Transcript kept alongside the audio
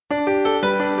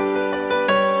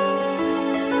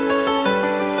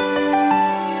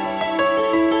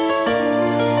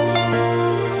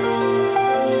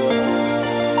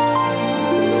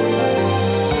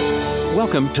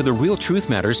Welcome to the Real Truth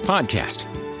Matters podcast.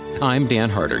 I'm Dan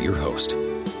Harder, your host.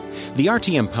 The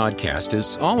RTM podcast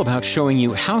is all about showing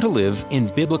you how to live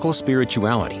in biblical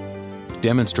spirituality,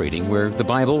 demonstrating where the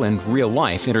Bible and real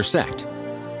life intersect.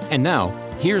 And now,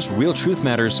 here's Real Truth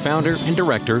Matters founder and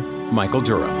director, Michael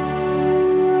Durham.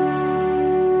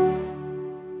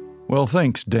 Well,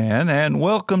 thanks, Dan, and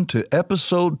welcome to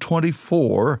episode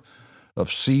 24 of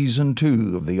Season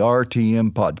 2 of the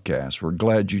RTM podcast. We're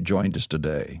glad you joined us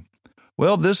today.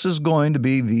 Well, this is going to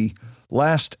be the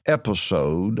last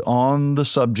episode on the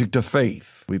subject of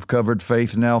faith. We've covered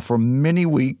faith now for many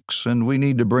weeks, and we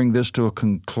need to bring this to a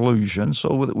conclusion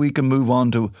so that we can move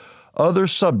on to other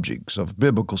subjects of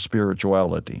biblical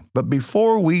spirituality. But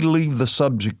before we leave the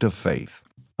subject of faith,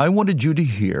 I wanted you to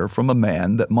hear from a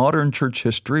man that modern church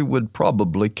history would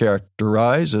probably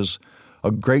characterize as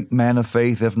a great man of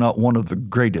faith, if not one of the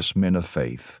greatest men of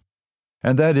faith.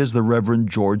 And that is the Reverend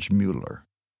George Mueller.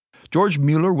 George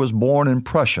Mueller was born in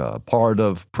Prussia, a part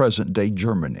of present-day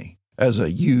Germany. As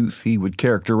a youth, he would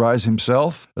characterize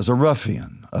himself as a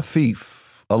ruffian, a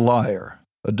thief, a liar,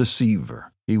 a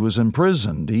deceiver. He was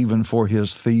imprisoned even for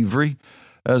his thievery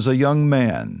as a young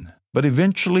man. But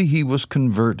eventually he was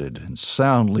converted, and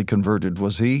soundly converted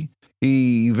was he.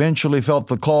 He eventually felt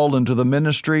the call into the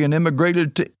ministry and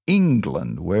immigrated to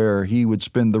England, where he would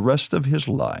spend the rest of his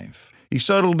life. He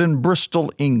settled in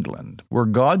Bristol, England, where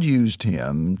God used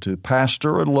him to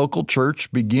pastor a local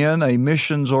church, begin a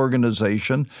missions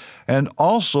organization, and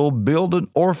also build an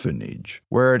orphanage,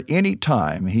 where at any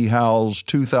time he housed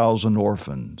 2,000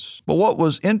 orphans. But what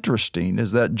was interesting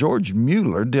is that George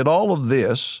Mueller did all of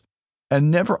this and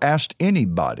never asked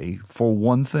anybody for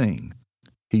one thing.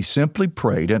 He simply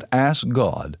prayed and asked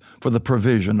God for the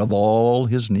provision of all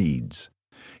his needs.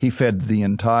 He fed the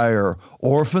entire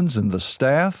orphans and the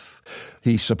staff.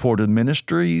 He supported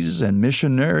ministries and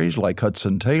missionaries like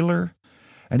Hudson Taylor.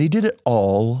 And he did it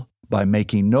all by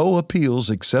making no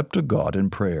appeals except to God in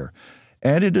prayer.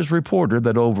 And it is reported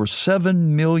that over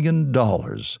 $7 million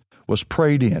was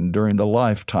prayed in during the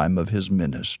lifetime of his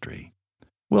ministry.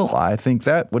 Well, I think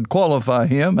that would qualify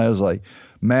him as a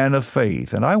man of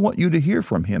faith, and I want you to hear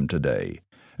from him today.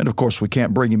 And of course, we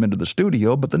can't bring him into the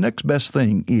studio, but the next best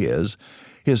thing is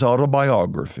his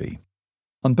autobiography.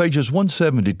 On pages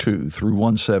 172 through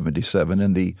 177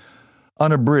 in the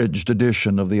unabridged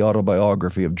edition of the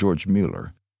autobiography of George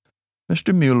Mueller,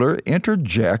 Mr. Mueller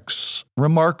interjects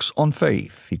remarks on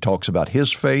faith. He talks about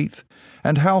his faith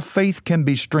and how faith can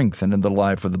be strengthened in the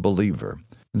life of the believer.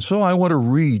 And so I want to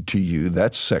read to you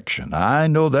that section. I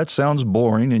know that sounds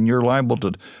boring and you're liable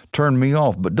to turn me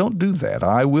off, but don't do that.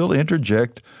 I will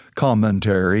interject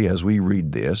commentary as we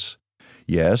read this.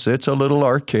 Yes, it's a little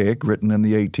archaic, written in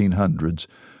the 1800s,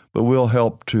 but we'll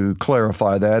help to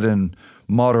clarify that and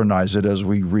modernize it as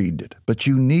we read it. But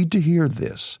you need to hear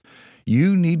this.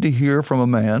 You need to hear from a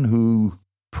man who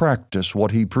practiced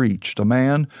what he preached, a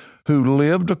man who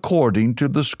lived according to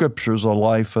the Scriptures a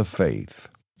life of faith.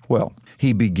 Well,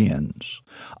 he begins,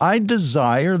 I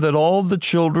desire that all the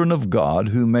children of God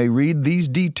who may read these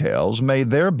details may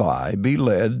thereby be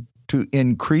led to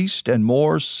increased and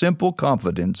more simple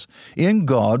confidence in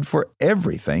God for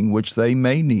everything which they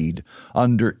may need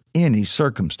under any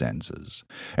circumstances,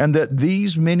 and that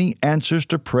these many answers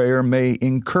to prayer may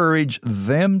encourage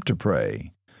them to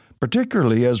pray,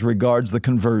 particularly as regards the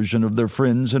conversion of their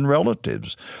friends and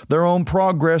relatives, their own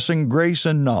progress in grace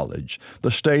and knowledge,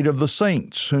 the state of the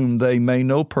saints whom they may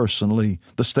know personally,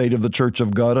 the state of the Church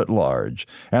of God at large,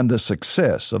 and the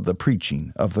success of the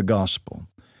preaching of the gospel.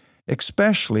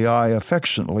 Especially I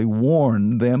affectionately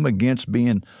warn them against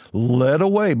being led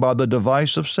away by the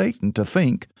device of Satan to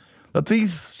think that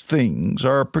these things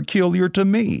are peculiar to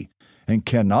me and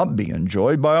cannot be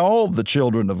enjoyed by all the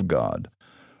children of God.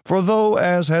 For though,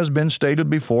 as has been stated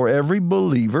before, every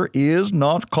believer is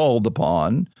not called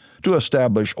upon to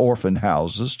establish orphan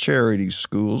houses, charity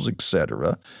schools,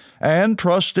 etc., and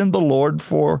trust in the Lord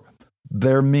for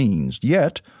their means,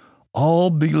 yet all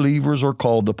believers are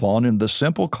called upon in the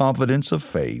simple confidence of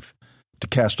faith to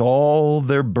cast all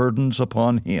their burdens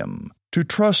upon Him, to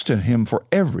trust in Him for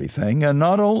everything, and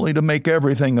not only to make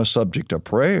everything a subject of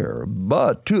prayer,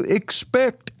 but to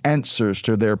expect answers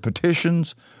to their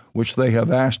petitions which they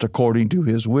have asked according to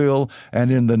His will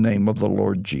and in the name of the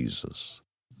Lord Jesus.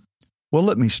 Well,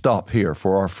 let me stop here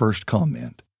for our first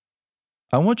comment.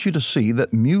 I want you to see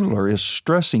that Mueller is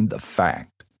stressing the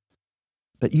fact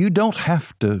that you don't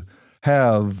have to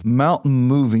have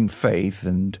mountain-moving faith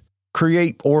and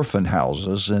create orphan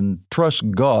houses and trust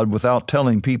God without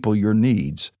telling people your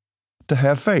needs to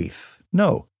have faith.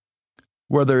 No.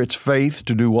 Whether it's faith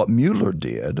to do what Mueller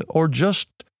did or just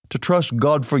to trust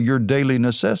God for your daily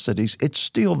necessities, it's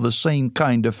still the same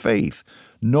kind of faith,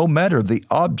 no matter the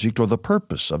object or the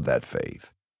purpose of that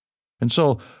faith. And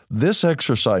so this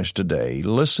exercise today,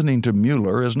 listening to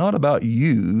Mueller, is not about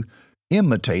you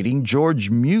imitating George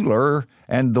Mueller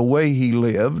and the way he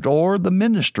lived or the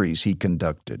ministries he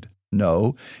conducted.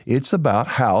 No, it's about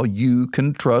how you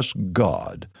can trust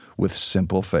God with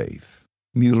simple faith.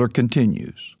 Mueller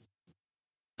continues,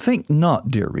 "Think not,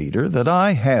 dear reader, that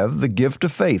I have the gift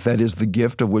of faith," that is, the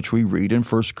gift of which we read in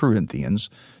 1 Corinthians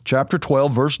chapter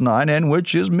 12, verse 9, and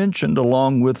which is mentioned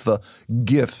along with the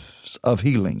gifts of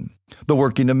healing, the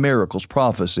working of miracles,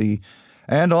 prophecy,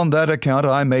 and on that account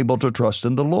I am able to trust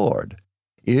in the Lord.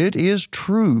 It is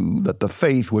true that the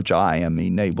faith which I am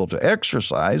enabled to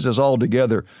exercise is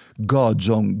altogether God's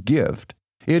own gift.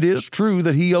 It is true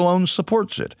that He alone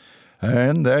supports it,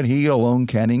 and that He alone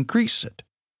can increase it.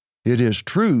 It is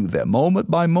true that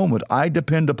moment by moment I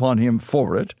depend upon Him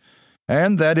for it,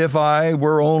 and that if I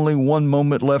were only one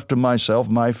moment left to myself,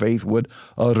 my faith would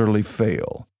utterly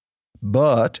fail.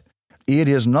 But it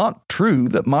is not true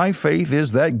that my faith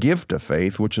is that gift of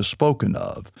faith which is spoken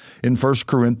of in 1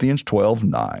 Corinthians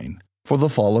 12:9 for the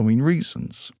following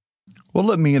reasons. Well,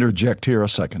 let me interject here a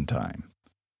second time.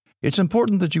 It's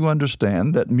important that you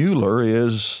understand that Mueller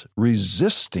is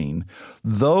resisting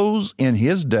those in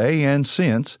his day and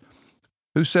since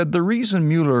who said the reason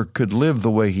Mueller could live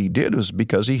the way he did was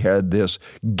because he had this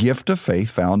gift of faith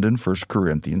found in 1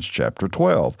 Corinthians chapter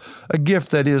 12, a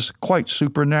gift that is quite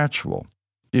supernatural.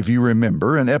 If you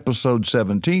remember, in episode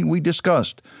 17, we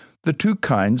discussed the two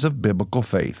kinds of biblical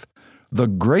faith, the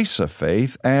grace of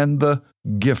faith and the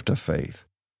gift of faith.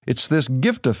 It's this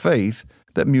gift of faith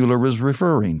that Mueller is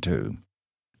referring to.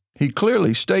 He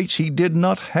clearly states he did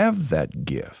not have that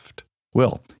gift.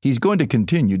 Well, he's going to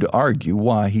continue to argue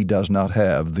why he does not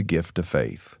have the gift of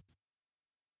faith.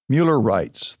 Mueller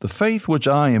writes, "The faith which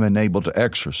I am enabled to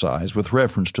exercise with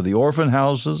reference to the orphan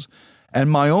houses and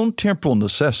my own temporal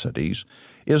necessities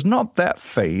is not that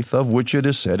faith of which it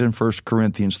is said in 1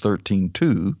 Corinthians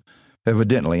 13:2,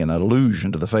 evidently an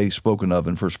allusion to the faith spoken of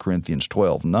in 1 Corinthians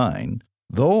 12:9,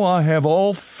 though I have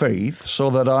all faith so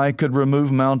that I could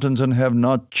remove mountains and have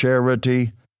not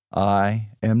charity, I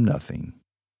am nothing.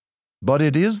 But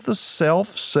it is the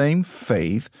self-same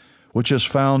faith which is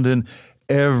found in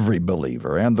every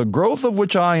believer, and the growth of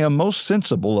which I am most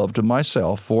sensible of to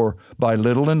myself, for by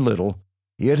little and little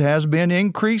it has been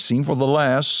increasing for the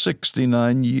last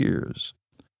 69 years.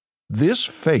 This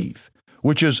faith,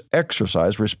 which is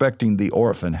exercised respecting the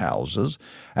orphan houses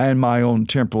and my own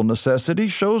temporal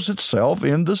necessities, shows itself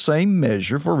in the same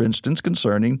measure, for instance,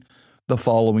 concerning the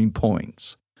following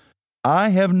points. I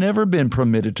have never been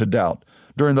permitted to doubt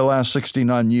during the last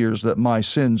 69 years that my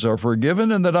sins are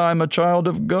forgiven and that I am a child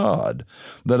of God,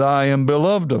 that I am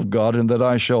beloved of God, and that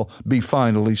I shall be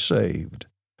finally saved.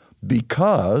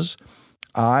 Because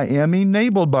I am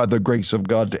enabled by the grace of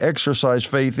God to exercise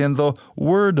faith in the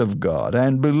Word of God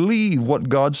and believe what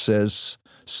God says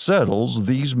settles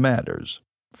these matters.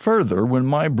 Further, when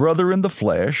my brother in the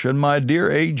flesh and my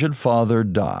dear aged father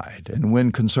died, and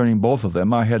when concerning both of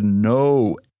them I had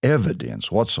no evidence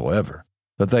whatsoever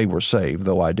that they were saved,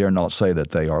 though I dare not say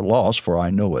that they are lost, for I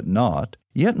know it not,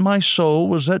 yet my soul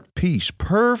was at peace,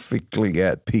 perfectly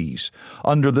at peace,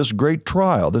 under this great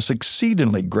trial, this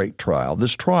exceedingly great trial,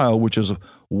 this trial which is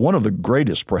one of the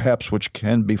greatest, perhaps, which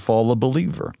can befall a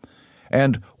believer.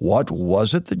 And what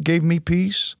was it that gave me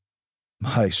peace?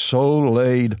 My soul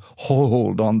laid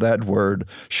hold on that word,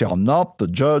 shall not the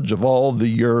judge of all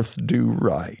the earth do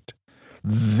right?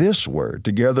 This word,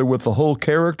 together with the whole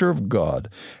character of God,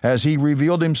 as He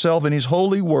revealed Himself in His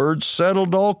holy word,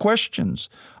 settled all questions.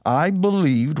 I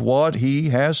believed what He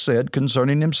has said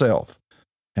concerning Himself,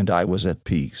 and I was at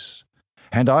peace.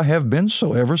 And I have been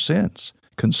so ever since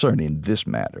concerning this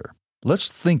matter.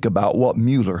 Let's think about what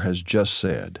Mueller has just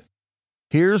said.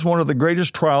 Here's one of the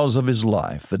greatest trials of his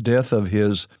life, the death of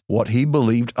his, what he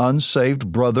believed,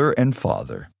 unsaved brother and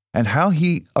father, and how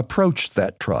he approached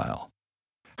that trial.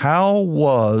 How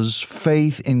was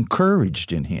faith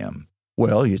encouraged in him?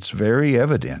 Well, it's very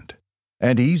evident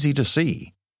and easy to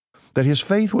see that his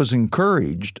faith was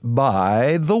encouraged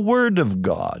by the Word of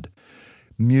God.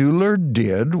 Mueller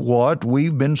did what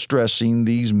we've been stressing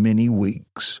these many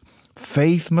weeks.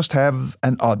 Faith must have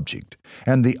an object,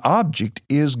 and the object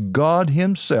is God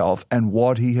Himself and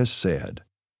what He has said.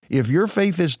 If your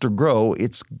faith is to grow,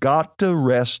 it's got to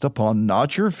rest upon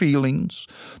not your feelings,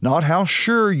 not how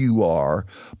sure you are,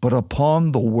 but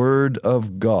upon the Word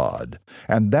of God.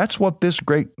 And that's what this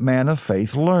great man of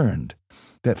faith learned,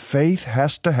 that faith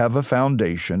has to have a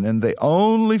foundation, and the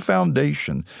only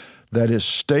foundation that is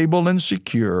stable and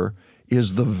secure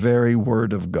is the very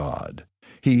Word of God.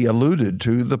 He alluded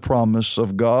to the promise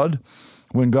of God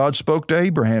when God spoke to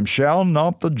Abraham, "Shall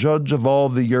not the judge of all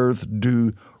the earth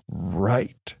do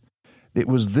right?" It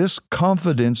was this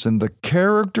confidence in the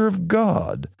character of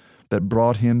God that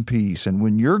brought him peace. And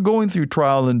when you're going through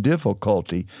trial and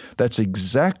difficulty, that's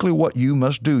exactly what you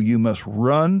must do. You must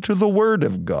run to the Word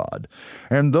of God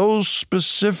and those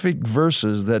specific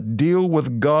verses that deal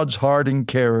with God's heart and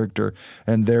character,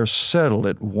 and there settle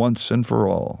it once and for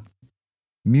all.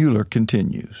 Mueller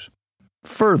continues,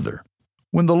 "Further,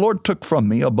 when the Lord took from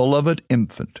me a beloved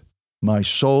infant, my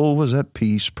soul was at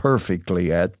peace,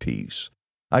 perfectly at peace.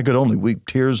 I could only weep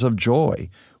tears of joy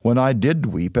when I did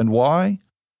weep. And why?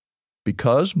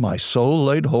 Because my soul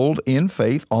laid hold in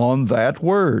faith on that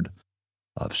word.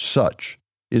 Of such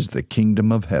is the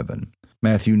kingdom of heaven."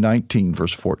 Matthew 19,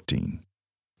 verse 14.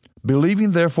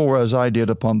 "Believing therefore as I did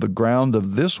upon the ground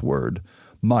of this word,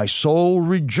 my soul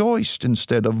rejoiced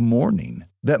instead of mourning,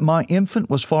 that my infant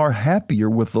was far happier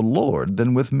with the Lord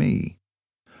than with me.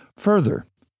 Further,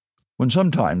 when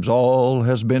sometimes all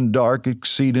has been dark,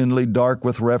 exceedingly dark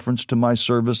with reference to my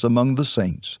service among the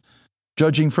saints,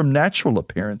 judging from natural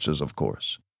appearances, of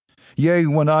course. Yea,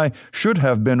 when I should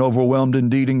have been overwhelmed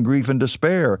indeed in grief and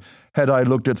despair, had I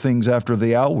looked at things after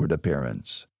the outward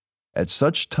appearance. At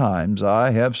such times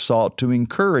I have sought to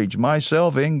encourage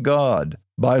myself in God,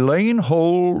 by laying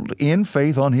hold in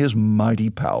faith on His mighty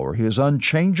power, His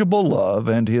unchangeable love,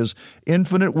 and His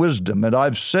infinite wisdom, and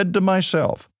I've said to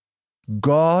myself,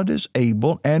 God is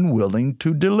able and willing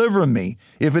to deliver me,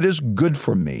 if it is good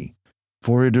for me.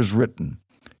 For it is written,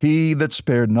 He that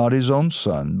spared not His own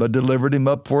Son, but delivered Him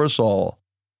up for us all,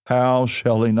 how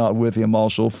shall He not with Him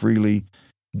also freely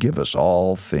give us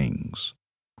all things?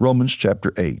 Romans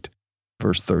chapter 8,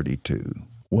 verse 32.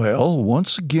 Well,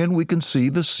 once again we can see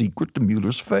the secret to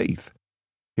Mueller's faith.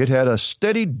 It had a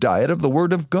steady diet of the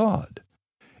Word of God.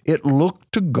 It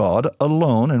looked to God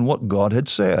alone and what God had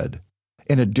said.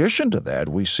 In addition to that,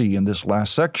 we see in this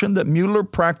last section that Mueller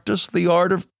practiced the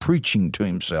art of preaching to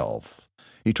himself.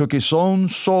 He took his own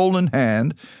soul in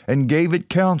hand and gave it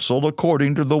counsel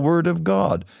according to the Word of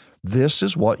God. This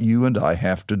is what you and I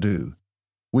have to do.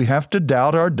 We have to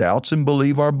doubt our doubts and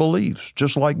believe our beliefs,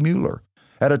 just like Mueller.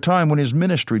 At a time when his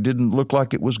ministry didn't look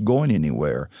like it was going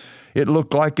anywhere. It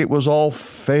looked like it was all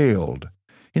failed.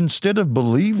 Instead of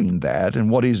believing that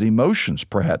and what his emotions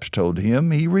perhaps told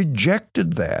him, he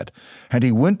rejected that, and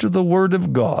he went to the Word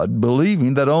of God,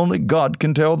 believing that only God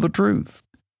can tell the truth.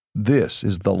 This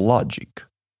is the logic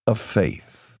of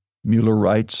faith. Mueller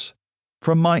writes,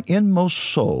 From my inmost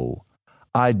soul,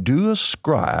 I do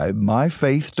ascribe my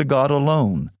faith to God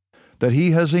alone, that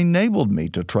He has enabled me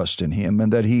to trust in Him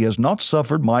and that He has not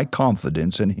suffered my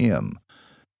confidence in Him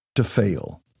to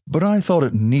fail. But I thought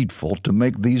it needful to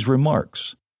make these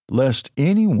remarks, lest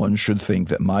anyone should think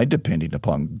that my depending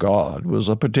upon God was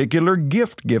a particular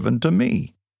gift given to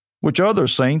me, which other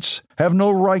saints have no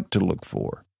right to look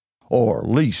for. Or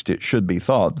least it should be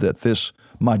thought that this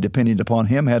my depending upon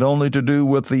Him had only to do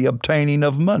with the obtaining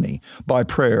of money by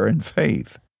prayer and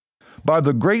faith. By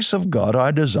the grace of God,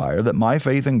 I desire that my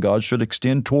faith in God should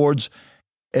extend towards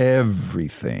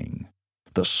everything,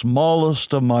 the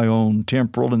smallest of my own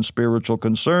temporal and spiritual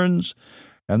concerns,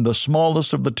 and the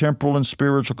smallest of the temporal and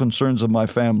spiritual concerns of my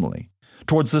family,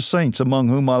 towards the saints among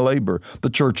whom I labor,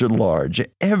 the church at large,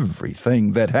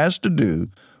 everything that has to do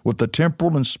with the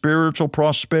temporal and spiritual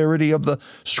prosperity of the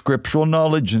Scriptural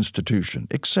Knowledge Institution,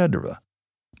 etc.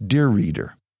 Dear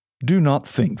reader, do not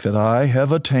think that I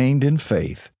have attained in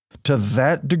faith to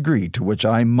that degree to which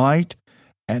I might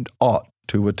and ought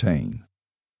to attain.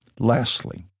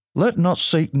 Lastly, let not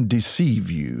Satan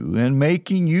deceive you in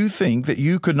making you think that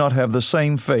you could not have the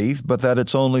same faith, but that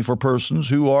it's only for persons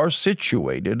who are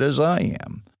situated as I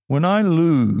am. When I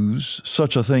lose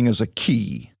such a thing as a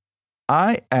key,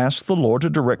 I ask the Lord to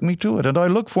direct me to it, and I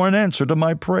look for an answer to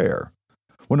my prayer.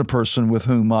 When a person with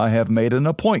whom I have made an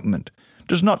appointment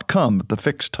does not come at the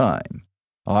fixed time,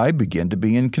 I begin to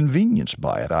be inconvenienced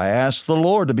by it. I ask the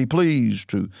Lord to be pleased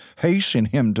to hasten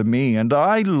him to me, and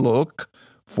I look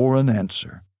for an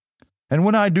answer. And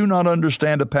when I do not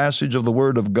understand a passage of the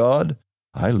Word of God,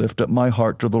 I lift up my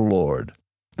heart to the Lord,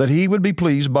 that He would be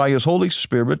pleased by His Holy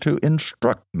Spirit to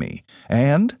instruct me,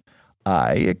 and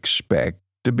I expect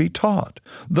to be taught,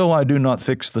 though I do not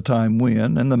fix the time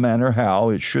when and the manner how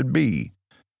it should be.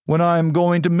 When I am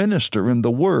going to minister in the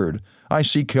Word, I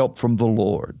seek help from the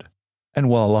Lord. And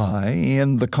while I,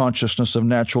 in the consciousness of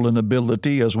natural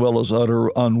inability as well as utter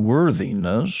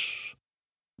unworthiness,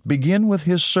 begin with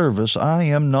His service, I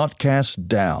am not cast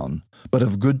down, but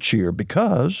of good cheer,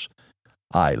 because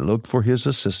I look for his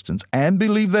assistance and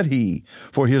believe that he,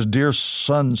 for his dear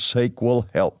Son's sake, will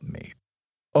help me.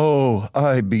 Oh,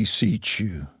 I beseech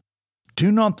you,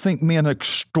 do not think me an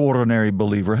extraordinary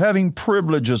believer, having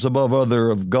privileges above other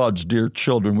of God's dear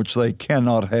children which they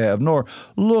cannot have, nor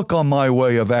look on my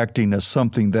way of acting as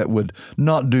something that would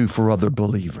not do for other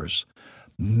believers.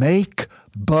 Make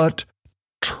but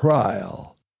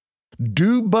trial.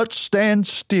 Do but stand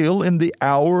still in the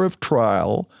hour of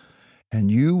trial, and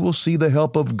you will see the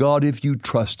help of God if you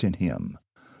trust in Him.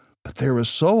 But there is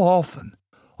so often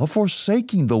a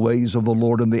forsaking the ways of the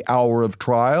Lord in the hour of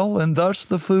trial, and thus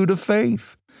the food of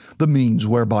faith, the means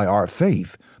whereby our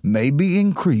faith may be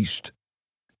increased,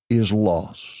 is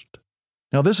lost.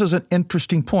 Now, this is an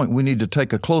interesting point we need to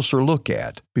take a closer look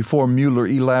at before Mueller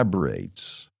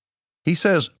elaborates. He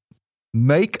says,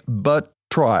 make but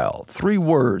trial. 3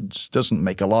 words. Doesn't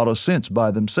make a lot of sense by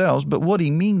themselves, but what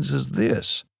he means is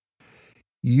this.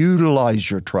 Utilize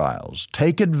your trials.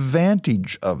 Take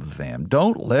advantage of them.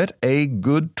 Don't let a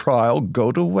good trial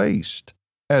go to waste.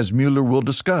 As Mueller will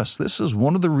discuss, this is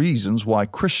one of the reasons why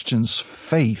Christians'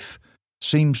 faith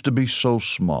seems to be so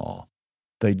small.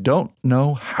 They don't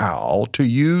know how to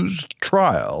use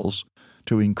trials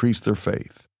to increase their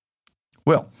faith.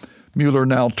 Well, Mueller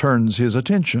now turns his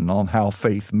attention on how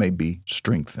faith may be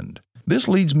strengthened. This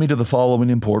leads me to the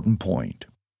following important point.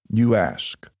 You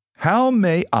ask, how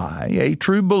may I, a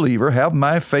true believer, have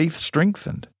my faith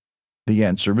strengthened? The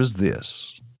answer is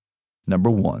this. Number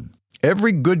 1,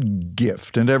 every good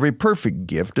gift and every perfect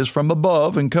gift is from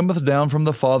above and cometh down from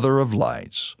the Father of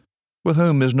lights, with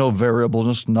whom is no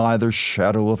variableness, neither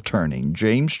shadow of turning.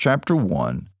 James chapter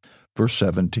 1, verse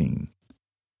 17.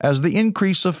 As the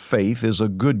increase of faith is a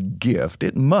good gift,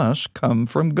 it must come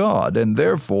from God, and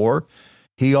therefore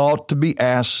he ought to be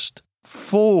asked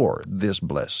for this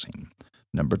blessing.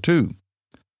 Number 2,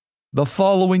 the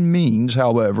following means,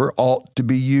 however, ought to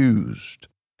be used.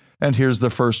 And here's the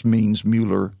first means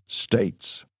Mueller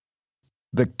states.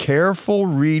 The careful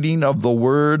reading of the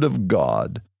Word of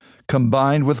God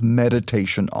combined with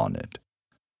meditation on it.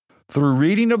 Through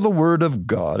reading of the Word of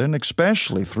God, and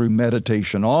especially through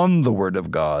meditation on the Word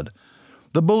of God,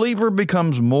 the believer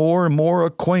becomes more and more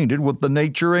acquainted with the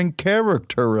nature and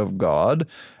character of God,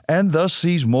 and thus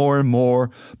sees more and more,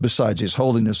 besides His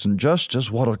holiness and justice,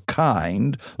 what a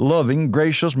kind, loving,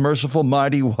 gracious, merciful,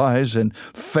 mighty, wise, and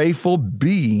faithful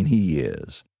being He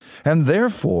is. And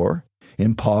therefore,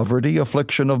 in poverty,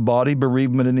 affliction of body,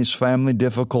 bereavement in his family,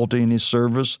 difficulty in his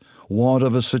service, want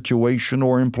of a situation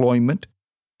or employment,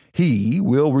 he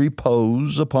will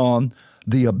repose upon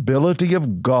the ability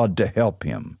of God to help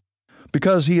him,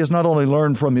 because he has not only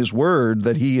learned from His Word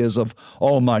that He is of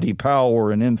almighty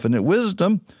power and infinite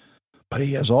wisdom, but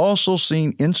he has also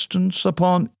seen instance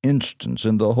upon instance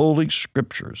in the Holy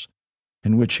Scriptures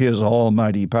in which His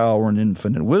almighty power and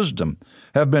infinite wisdom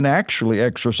have been actually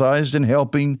exercised in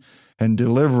helping and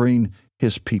delivering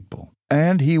His people.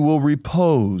 And he will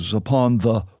repose upon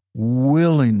the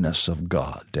willingness of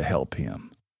God to help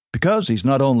him, because he's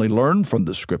not only learned from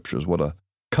the Scriptures what a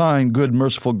kind, good,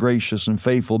 merciful, gracious, and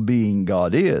faithful being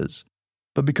God is,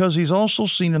 but because he's also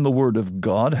seen in the Word of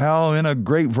God how in a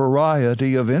great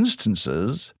variety of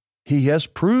instances He has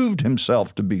proved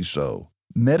Himself to be so.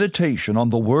 Meditation on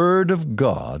the Word of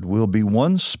God will be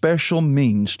one special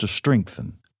means to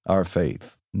strengthen our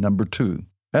faith. Number 2,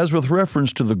 as with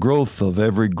reference to the growth of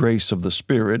every grace of the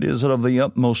Spirit, is it of the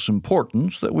utmost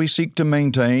importance that we seek to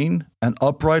maintain an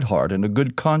upright heart and a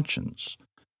good conscience,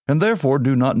 and therefore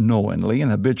do not knowingly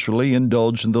and habitually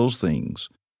indulge in those things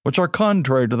which are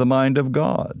contrary to the mind of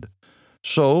God.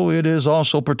 So it is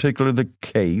also particularly the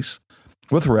case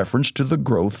with reference to the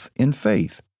growth in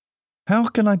faith. How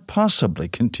can I possibly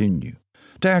continue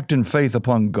to act in faith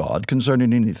upon God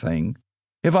concerning anything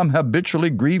if I'm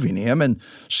habitually grieving Him and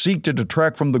seek to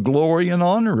detract from the glory and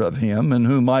honor of Him in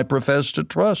whom I profess to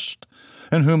trust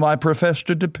and whom I profess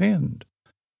to depend?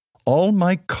 All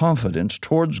my confidence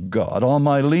towards God, all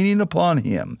my leaning upon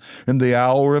Him in the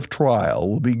hour of trial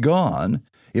will be gone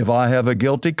if I have a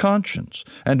guilty conscience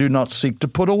and do not seek to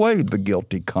put away the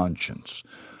guilty conscience,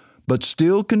 but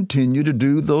still continue to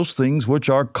do those things which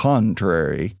are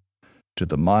contrary to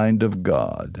the mind of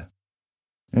God.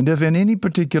 And if in any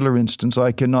particular instance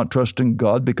I cannot trust in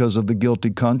God because of the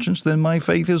guilty conscience, then my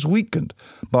faith is weakened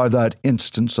by that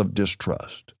instance of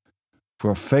distrust.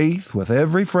 For faith, with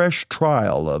every fresh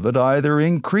trial of it, either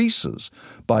increases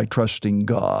by trusting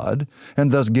God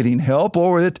and thus getting help,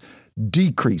 or it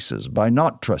decreases by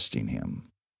not trusting Him.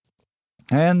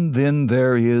 And then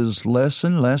there is less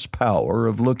and less power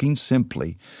of looking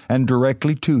simply and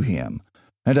directly to Him,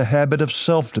 and a habit of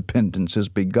self-dependence is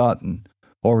begotten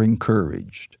or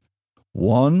encouraged.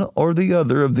 One or the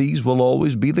other of these will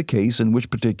always be the case in which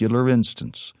particular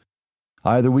instance.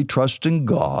 Either we trust in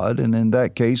God, and in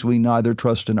that case we neither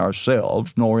trust in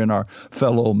ourselves, nor in our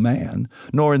fellow man,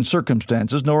 nor in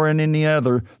circumstances, nor in any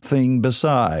other thing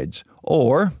besides.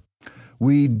 Or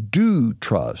we do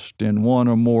trust in one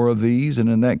or more of these, and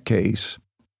in that case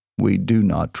we do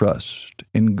not trust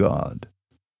in God.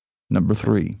 Number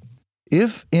 3,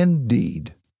 if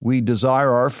indeed we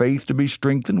desire our faith to be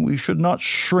strengthened, we should not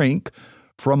shrink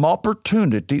from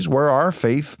opportunities where our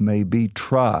faith may be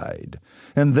tried,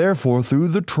 and therefore through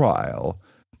the trial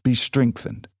be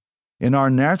strengthened. In our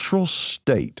natural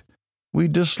state, we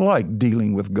dislike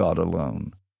dealing with God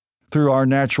alone. Through our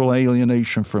natural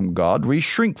alienation from God, we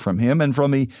shrink from Him and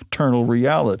from eternal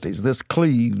realities. This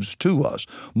cleaves to us,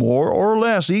 more or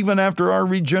less, even after our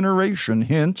regeneration.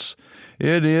 Hence,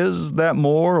 it is that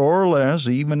more or less,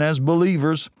 even as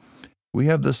believers, we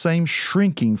have the same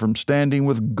shrinking from standing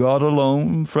with God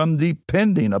alone, from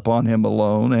depending upon Him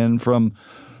alone, and from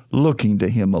looking to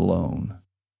Him alone.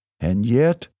 And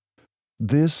yet,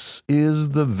 this is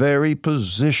the very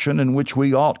position in which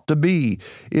we ought to be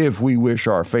if we wish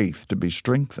our faith to be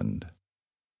strengthened.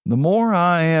 The more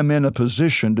I am in a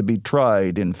position to be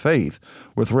tried in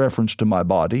faith with reference to my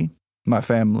body, my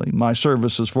family, my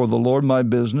services for the Lord, my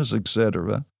business,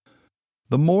 etc.,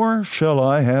 the more shall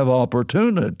I have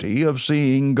opportunity of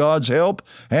seeing God's help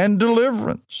and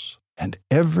deliverance. And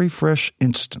every fresh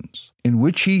instance in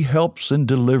which He helps and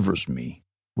delivers me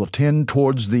will tend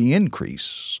towards the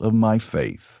increase of my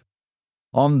faith.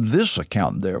 On this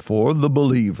account, therefore, the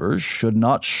believer should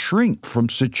not shrink from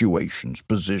situations,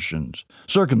 positions,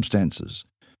 circumstances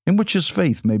in which his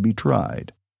faith may be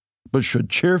tried, but should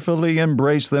cheerfully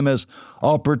embrace them as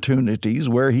opportunities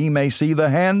where he may see the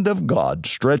hand of God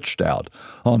stretched out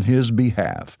on his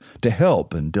behalf to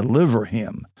help and deliver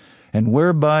him, and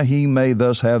whereby he may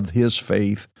thus have his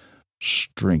faith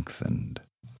strengthened.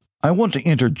 I want to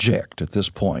interject at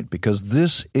this point because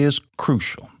this is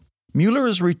crucial. Mueller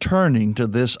is returning to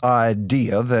this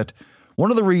idea that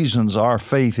one of the reasons our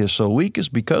faith is so weak is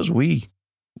because we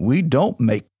don't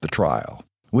make the trial.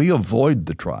 We avoid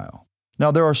the trial. Now,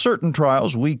 there are certain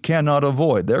trials we cannot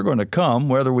avoid. They're going to come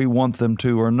whether we want them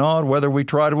to or not, whether we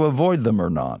try to avoid them or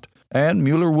not. And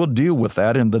Mueller will deal with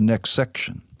that in the next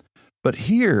section. But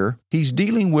here, he's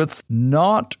dealing with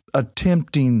not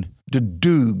attempting to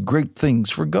do great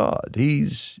things for God.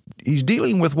 He's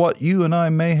dealing with what you and I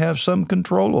may have some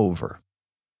control over.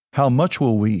 How much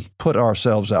will we put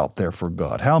ourselves out there for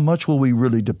God? How much will we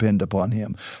really depend upon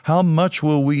Him? How much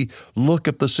will we look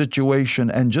at the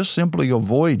situation and just simply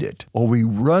avoid it? Or we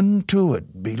run to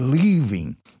it,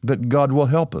 believing that God will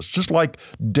help us. Just like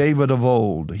David of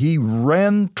old, he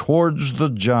ran towards the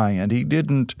giant. He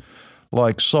didn't,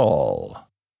 like Saul,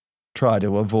 try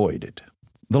to avoid it.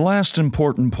 The last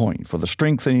important point for the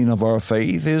strengthening of our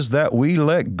faith is that we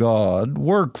let God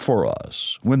work for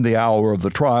us when the hour of the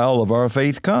trial of our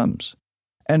faith comes,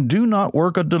 and do not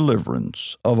work a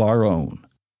deliverance of our own.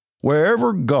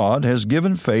 Wherever God has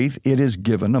given faith, it is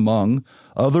given, among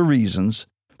other reasons,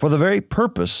 for the very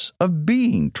purpose of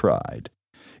being tried.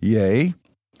 Yea,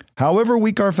 however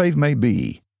weak our faith may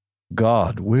be,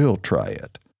 God will try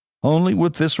it, only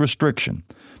with this restriction,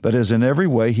 that as in every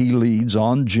way He leads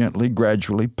on gently,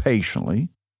 gradually, patiently,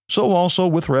 so also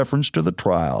with reference to the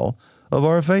trial of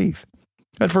our faith.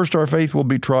 At first our faith will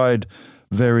be tried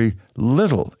very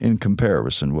little in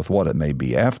comparison with what it may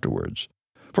be afterwards.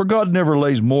 For God never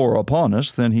lays more upon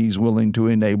us than He's willing to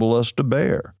enable us to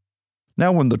bear.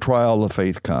 Now when the trial of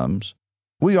faith comes,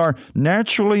 we are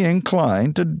naturally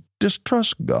inclined to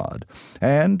distrust God,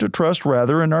 and to trust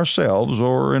rather in ourselves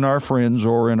or in our friends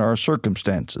or in our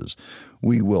circumstances.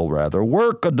 We will rather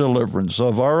work a deliverance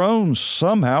of our own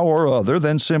somehow or other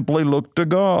than simply look to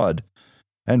God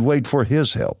and wait for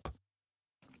His help.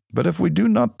 But if we do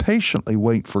not patiently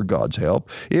wait for God's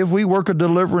help, if we work a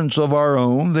deliverance of our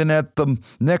own, then at the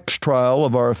next trial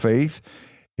of our faith,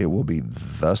 it will be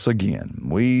thus again.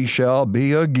 We shall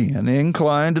be again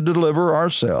inclined to deliver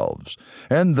ourselves,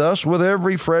 and thus with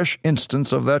every fresh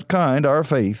instance of that kind, our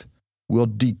faith will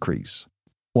decrease.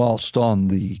 Whilst on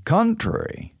the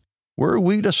contrary, were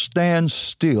we to stand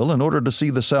still in order to see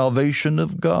the salvation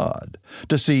of God,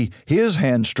 to see His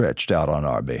hand stretched out on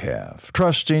our behalf,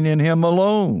 trusting in Him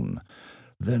alone,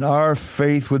 then our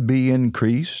faith would be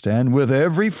increased, and with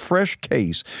every fresh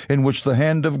case in which the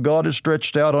hand of God is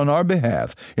stretched out on our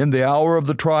behalf in the hour of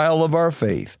the trial of our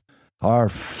faith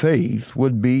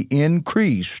would be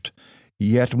increased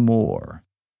yet more.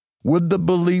 Would the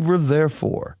believer,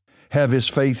 therefore, have his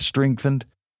faith strengthened?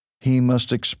 he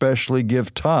must especially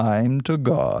give time to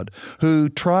God, who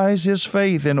tries his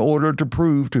faith in order to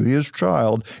prove to his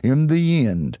child in the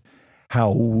end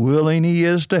how willing he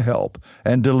is to help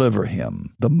and deliver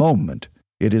him the moment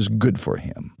it is good for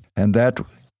him. And that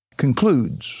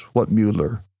concludes what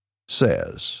Mueller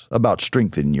says about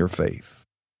strengthening your faith.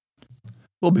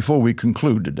 Well, before we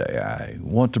conclude today, I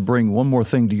want to bring one more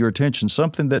thing to your attention,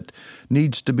 something that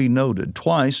needs to be noted.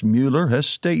 Twice, Mueller has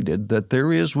stated that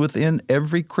there is within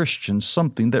every Christian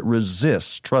something that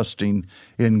resists trusting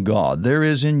in God. There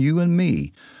is in you and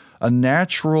me a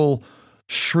natural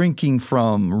shrinking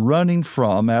from, running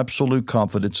from absolute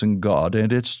confidence in God,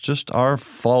 and it's just our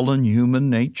fallen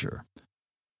human nature.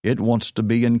 It wants to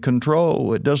be in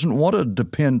control. It doesn't want to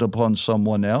depend upon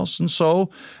someone else. And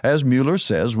so, as Mueller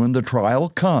says, when the trial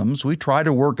comes, we try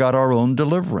to work out our own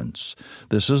deliverance.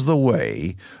 This is the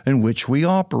way in which we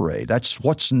operate. That's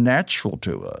what's natural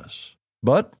to us.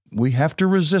 But we have to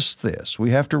resist this.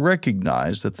 We have to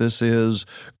recognize that this is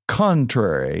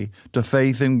contrary to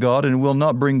faith in God and will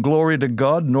not bring glory to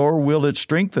God, nor will it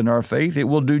strengthen our faith. It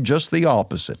will do just the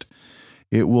opposite.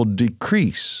 It will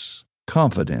decrease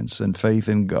confidence and faith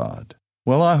in God.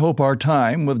 Well, I hope our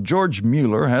time with George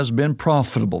Mueller has been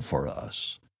profitable for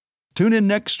us. Tune in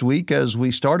next week as we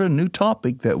start a new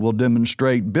topic that will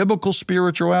demonstrate biblical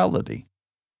spirituality,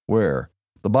 where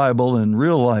the Bible and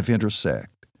real life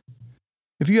intersect.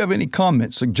 If you have any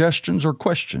comments, suggestions, or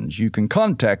questions, you can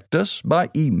contact us by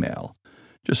email.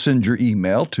 Just send your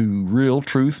email to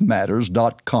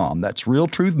realtruthmatters.com. That's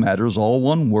realtruthmatters, all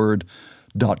one word,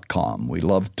 .com. We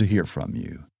love to hear from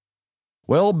you.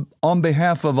 Well, on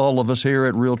behalf of all of us here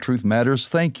at Real Truth Matters,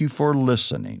 thank you for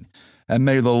listening, and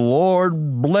may the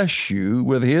Lord bless you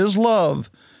with His love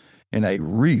in a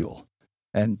real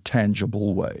and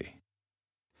tangible way.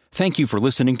 Thank you for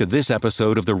listening to this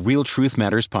episode of the Real Truth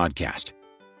Matters podcast.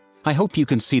 I hope you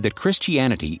can see that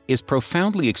Christianity is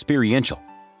profoundly experiential,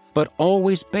 but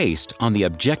always based on the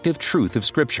objective truth of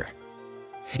Scripture.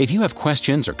 If you have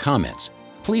questions or comments,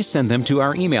 please send them to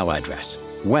our email address,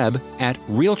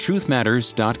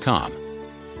 web@realtruthmatters.com.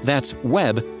 That's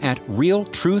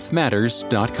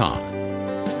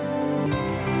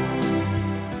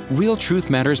web@realtruthmatters.com. Real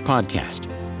Truth Matters podcast,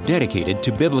 dedicated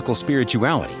to biblical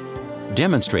spirituality,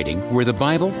 demonstrating where the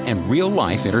Bible and real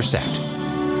life intersect.